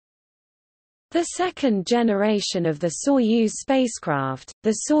The second generation of the Soyuz spacecraft,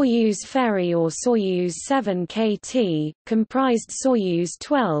 the Soyuz Ferry or Soyuz 7K-T, comprised Soyuz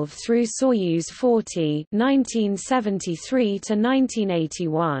 12 through Soyuz 40 (1973 to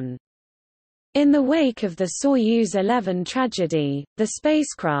 1981). In the wake of the Soyuz 11 tragedy, the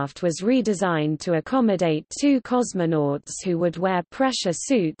spacecraft was redesigned to accommodate two cosmonauts who would wear pressure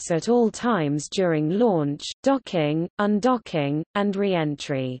suits at all times during launch, docking, undocking, and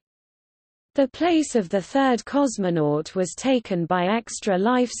re-entry. The place of the third cosmonaut was taken by extra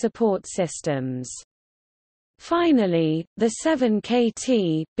life support systems. Finally, the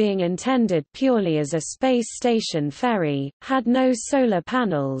 7K-T, being intended purely as a space station ferry, had no solar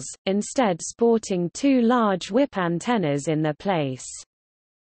panels, instead sporting two large whip antennas in their place.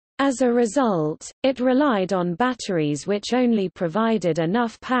 As a result, it relied on batteries which only provided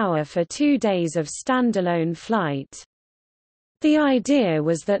enough power for 2 days of standalone flight. The idea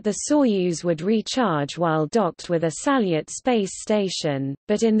was that the Soyuz would recharge while docked with a Salyut space station,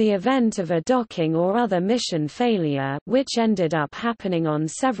 but in the event of a docking or other mission failure, which ended up happening on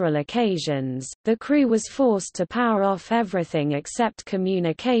several occasions, the crew was forced to power off everything except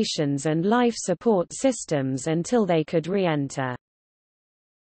communications and life support systems until they could re-enter.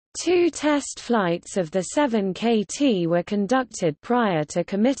 2 test flights of the 7K-T were conducted prior to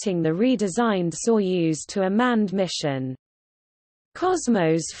committing the redesigned Soyuz to a manned mission.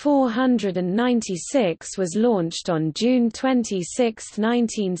 Cosmos 496 was launched on June 26,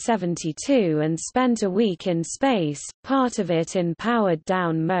 1972 and spent a week in space, part of it in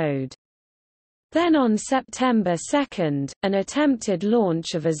powered-down mode. Then on September 2, an attempted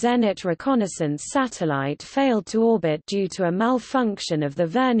launch of a Zenit reconnaissance satellite failed to orbit due to a malfunction of the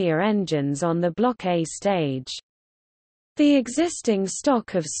vernier engines on the Block A stage. The existing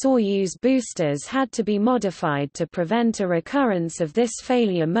stock of Soyuz boosters had to be modified to prevent a recurrence of this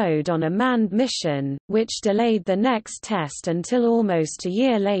failure mode on a manned mission, which delayed the next test until almost a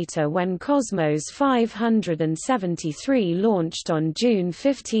year later when Cosmos 573 launched on June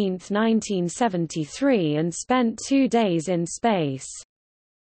 15, 1973 and spent 2 days in space.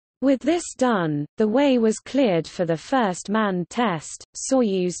 With this done, the way was cleared for the first manned test,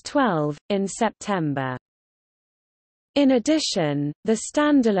 Soyuz 12, in September. In addition, the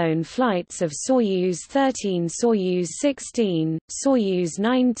standalone flights of Soyuz 13, Soyuz 16, Soyuz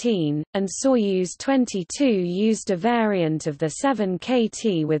 19, and Soyuz 22 used a variant of the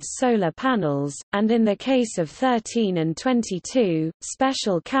 7K-T with solar panels, and in the case of 13 and 22,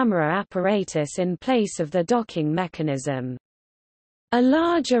 special camera apparatus in place of the docking mechanism. A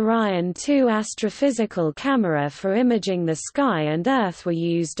large Orion 2 astrophysical camera for imaging the sky and Earth were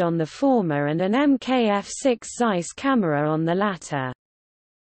used on the former and an MKF-6 Zeiss camera on the latter.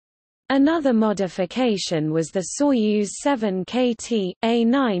 Another modification was the Soyuz 7K-T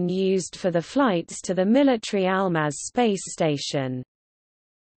A9 used for the flights to the military Almaz space station.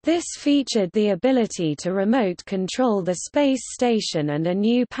 This featured the ability to remote control the space station and a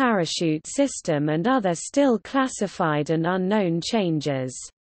new parachute system and other still classified and unknown changes.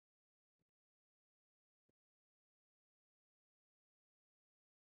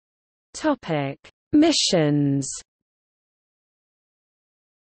 Topic: Missions.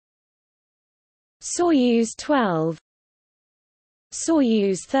 Soyuz 12,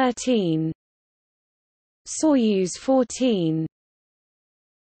 Soyuz 13, Soyuz 14,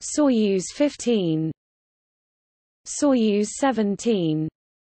 Soyuz 15, Soyuz 17,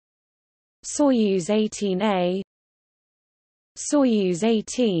 Soyuz 18A, Soyuz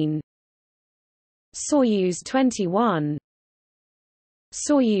 18, Soyuz 21,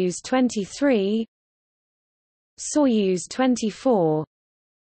 Soyuz 23, Soyuz 24,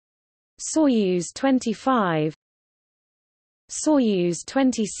 Soyuz 25, Soyuz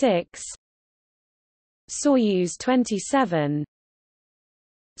 26, Soyuz 27,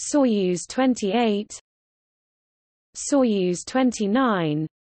 Soyuz 28, Soyuz 29,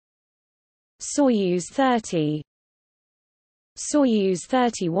 Soyuz 30, Soyuz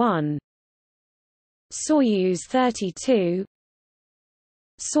 31, Soyuz 32,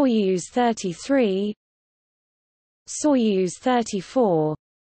 Soyuz 33, Soyuz 34,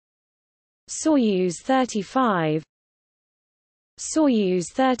 Soyuz 35, Soyuz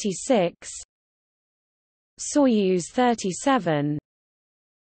 36, Soyuz 37,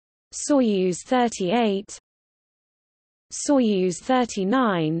 Soyuz 38, Soyuz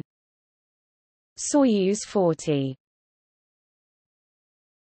 39, Soyuz 40.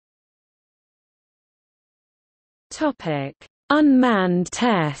 Topic: Unmanned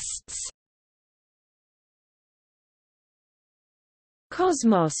tests.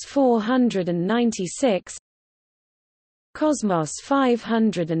 Cosmos 496, Cosmos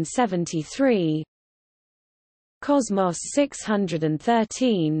 573, Cosmos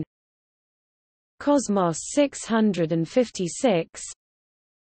 613, Cosmos 656,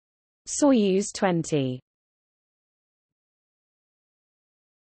 Soyuz 20.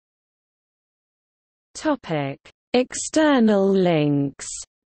 Topic: External links.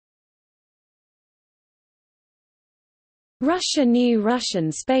 New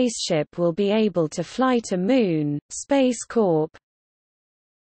Russian spaceship will be able to fly to Moon, Space Corp.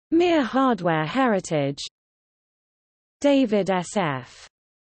 Mir hardware heritage. David S.F.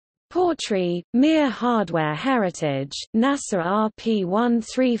 Portree, Mir hardware heritage, NASA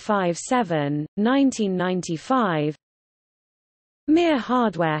RP1357, 1995. Mir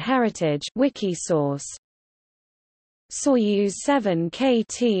hardware heritage, Wikisource. Soyuz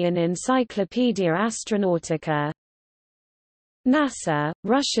 7K-T and Encyclopedia Astronautica. NASA,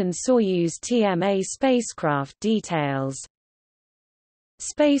 Russian Soyuz TMA spacecraft details.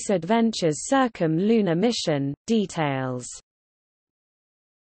 Space Adventures Circum-Lunar Mission, details.